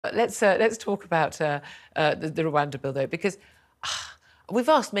Let's talk about the Rwanda bill, though, because we've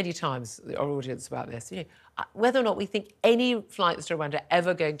asked many times our audience about this, whether or not we think any flights to Rwanda are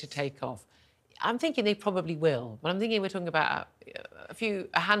ever going to take off. I'm thinking they probably will, but I'm thinking we're talking about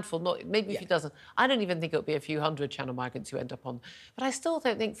a handful, not maybe a few dozen. I don't even think it'll be a few hundred channel migrants who end up on. But I still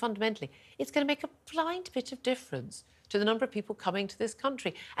don't think fundamentally it's going to make a blind bit of difference to the number of people coming to this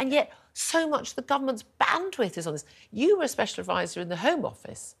country. And yet so much of the government's bandwidth is on this. You were a special advisor in the Home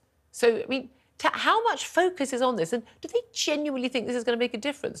Office. So, I mean, how much focus is on this? And do they genuinely think this is going to make a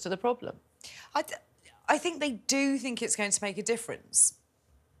difference to the problem? I think they do think it's going to make a difference.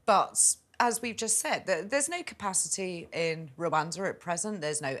 But as we've just said, there's no capacity in Rwanda at present.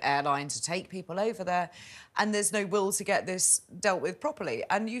 There's no airline to take people over there. And there's no will to get this dealt with properly.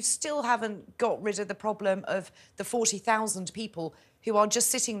 And you still haven't got rid of the problem of the 40,000 people who are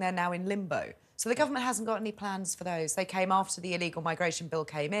just sitting there now in limbo. So the government hasn't got any plans for those. They came after the illegal migration bill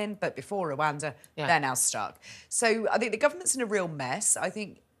came in, but before Rwanda, they're now stuck. So I think the government's in a real mess. I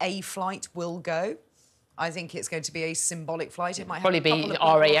think a flight will go. I think it's going to be a symbolic flight. It might probably be an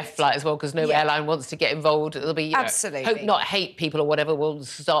RAF flight as well, because no airline wants to get involved. It'll be absolutely hope not hate people or whatever. We'll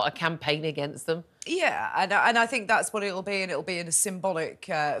start a campaign against them. Yeah, and I think that's what it'll be, and it'll be in a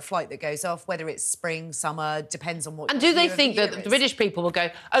symbolic flight that goes off, whether it's spring, summer, depends on what. And do they think that the British people will go,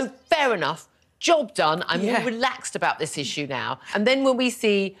 oh, fair enough, job done, I'm more relaxed about this issue now. And then when we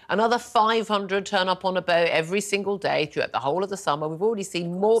see another 500 turn up on a boat every single day throughout the whole of the summer, we've already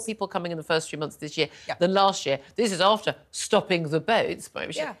seen more people coming in the first few months this year than last year. This is after stopping the boats.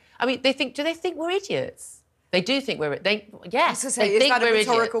 I mean, do they think we're idiots? They do think we're... Yes, they think we're idiots. Is that a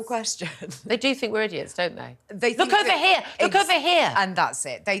rhetorical question? They do think we're idiots, don't they? Look over here! Look over here! And that's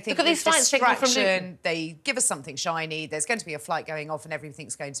it. They think look at these flights taken from Luton. They give us something shiny, there's going to be a flight going off and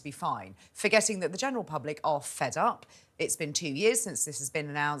everything's going to be fine, forgetting that the general public are fed up. It's been 2 years since this has been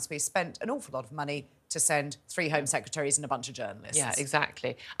announced. We've spent an awful lot of money to send 3 Home Secretaries and a bunch of journalists. Yeah,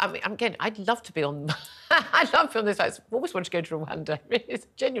 exactly. I mean, again, I'd love to be on... I'd love to be on this site. I always want to go to Rwanda. It's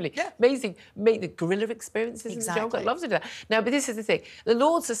genuinely amazing. Make the guerrilla experiences in the jungle. I'd love to do that. Now, but this is the thing. The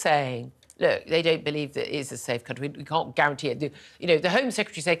Lords are saying, look, they don't believe that it is a safe country. We can't guarantee it. The Home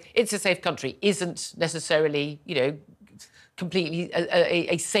Secretary saying it's a safe country isn't necessarily, completely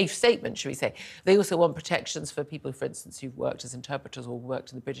a safe statement, should we say. They also want protections for people, for instance, who've worked as interpreters or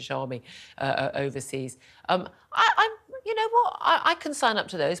worked in the British Army overseas. You know what? I can sign up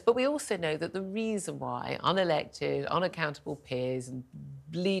to those, but we also know that the reason why unelected, unaccountable peers and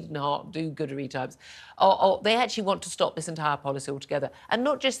bleeding heart do-goodery types, they actually want to stop this entire policy altogether. And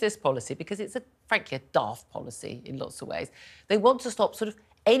not just this policy, because it's, frankly, a daft policy in lots of ways. They want to stop sort of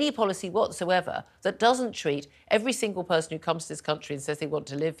any policy whatsoever that doesn't treat every single person who comes to this country and says they want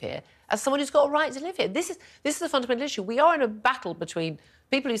to live here as someone who's got a right to live here. This is the fundamental issue. We are in a battle between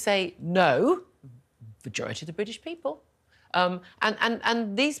people who say no, majority of the British people,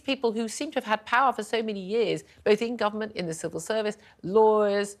 and these people who seem to have had power for so many years, both in government, in the civil service,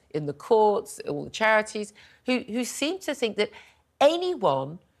 lawyers, in the courts, all the charities, who seem to think that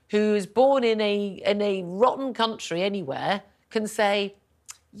anyone who is born in a rotten country anywhere can say,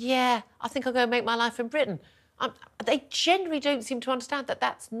 yeah, I think I'll go and make my life in Britain. They generally don't seem to understand that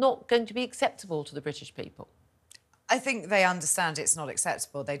that's not going to be acceptable to the British people. I think they understand it's not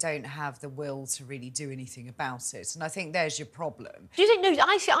acceptable. They don't have the will to really do anything about it. And I think there's your problem. Do you think... No,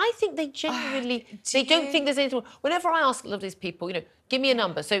 I think they genuinely... they don't think there's anything... Whenever I ask a lot of these people, give me a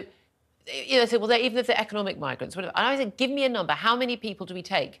number. So, they say, well, even if they're economic migrants, whatever. And I say, give me a number. How many people do we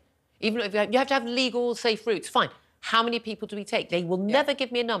take? Even if you have to have legal, safe routes. Fine. How many people do we take? They will never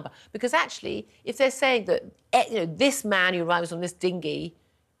give me a number. Because actually, if they're saying that, this man who arrives on this dinghy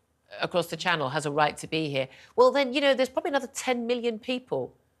across the channel has a right to be here, well, then, there's probably another 10 million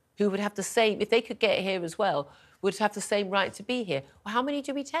people who would have the same, if they could get here as well, would have the same right to be here. Well, how many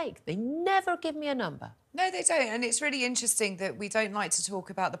do we take? They never give me a number. No, they don't. And it's really interesting that we don't like to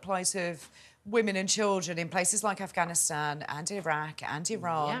talk about the plight of women and children in places like Afghanistan and Iraq and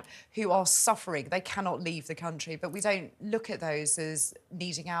Iran who are suffering. They cannot leave the country, but we don't look at those as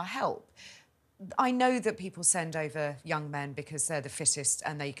needing our help. I know that people send over young men because they're the fittest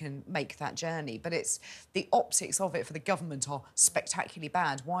and they can make that journey, but it's the optics of it for the government are spectacularly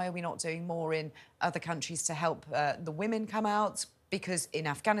bad. Why are we not doing more in other countries to help the women come out? Because in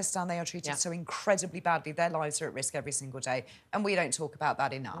Afghanistan, they are treated so incredibly badly. Their lives are at risk every single day, and we don't talk about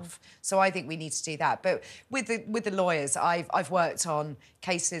that enough. So I think we need to do that. But with the lawyers, I've worked on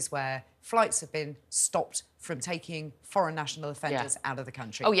cases where flights have been stopped from taking foreign national offenders out of the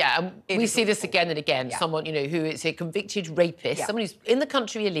country. Oh, yeah, and we see this again and again. Yeah. Someone, you know, who is a convicted rapist, someone who's in the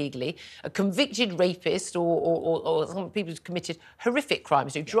country illegally, a convicted rapist or some people who've committed horrific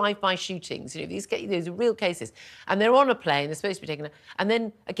crimes, you know, drive-by shootings, you know, these are real cases. And they're on a plane, they're supposed to be taken, and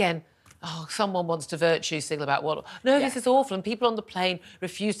then, again, oh, someone wants to virtue signal about what... No, this is awful, and people on the plane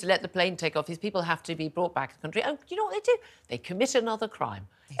refuse to let the plane take off. These people have to be brought back to the country. And you know what they do? They commit another crime.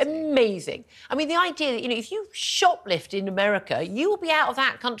 Amazing. I mean, the idea that, you know, if you shoplift in America, you will be out of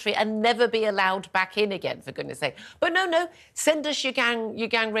that country and never be allowed back in again, for goodness sake. But no, send us your gang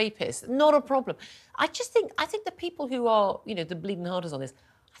rapists. Not a problem. I think the people who are, you know, the bleeding hardest on this,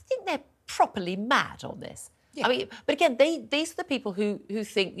 I think they're properly mad on this. Yeah. I mean, but again, these are the people who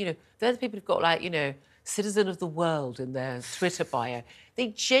think, you know, they're the people who've got, like, you know, citizen of the world in their Twitter bio. They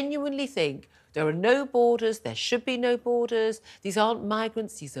genuinely think there are no borders, there should be no borders, these aren't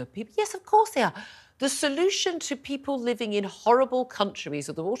migrants, these are people. Yes, of course they are. The solution to people living in horrible countries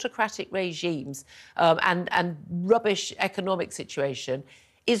with autocratic regimes and rubbish economic situation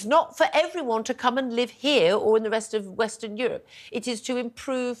is not for everyone to come and live here or in the rest of Western Europe. It is to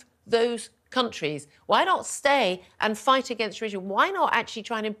improve those countries. Why not stay and fight against regime? Why not actually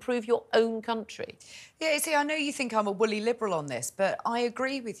try and improve your own country? Yeah, see, I know you think I'm a woolly liberal on this, but I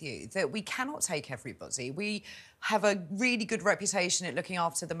agree with you that we cannot take everybody. We have a really good reputation at looking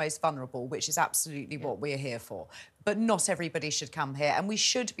after the most vulnerable, which is absolutely what we're here for. But not everybody should come here, and we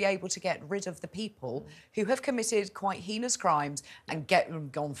should be able to get rid of the people who have committed quite heinous crimes and get them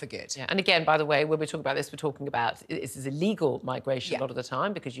gone for good. Yeah. And again, by the way, when we're talking about this, we're talking about this is illegal migration a lot of the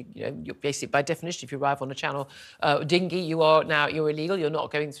time, because you're basically, by definition, if you arrive on a channel dinghy, you're illegal. You're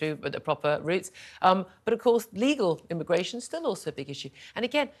not going through the proper routes. But of course, legal immigration is still also a big issue. And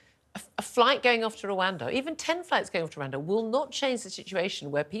again, a flight going off to Rwanda, even 10 flights going off to Rwanda, will not change the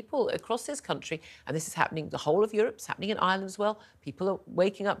situation where people across this country, and this is happening the whole of Europe, it's happening in Ireland as well, people are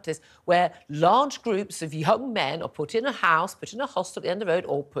waking up to this, where large groups of young men are put in a house, put in a hostel at the end of the road,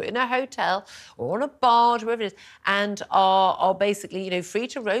 or put in a hotel, or on a barge, wherever it is, and are basically, you know, free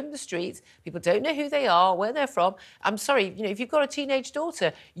to roam the streets. People don't know who they are, where they're from. I'm sorry, you know, if you've got a teenage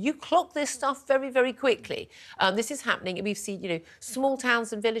daughter, you clock this stuff very, very quickly. This is happening, and we've seen, you know, small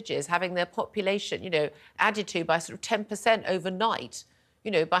towns and villages having their population, you know, added to by sort of 10% overnight, you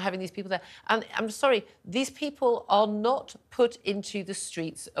know, by having these people there. And I'm sorry, these people are not put into the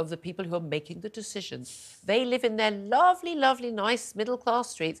streets of the people who are making the decisions. They live in their lovely, lovely, nice middle-class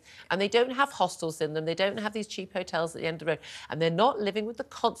streets, and they don't have hostels in them. They don't have these cheap hotels at the end of the road, and they're not living with the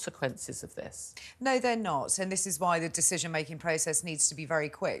consequences of this. No, they're not. And this is why the decision-making process needs to be very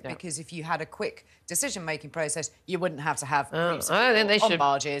quick, because if you had a quick decision-making process, you wouldn't have to have groups I don't think they should on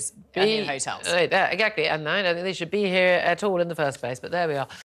barges and in hotels. Exactly, and I don't think they should be here at all in the first place, but there we are.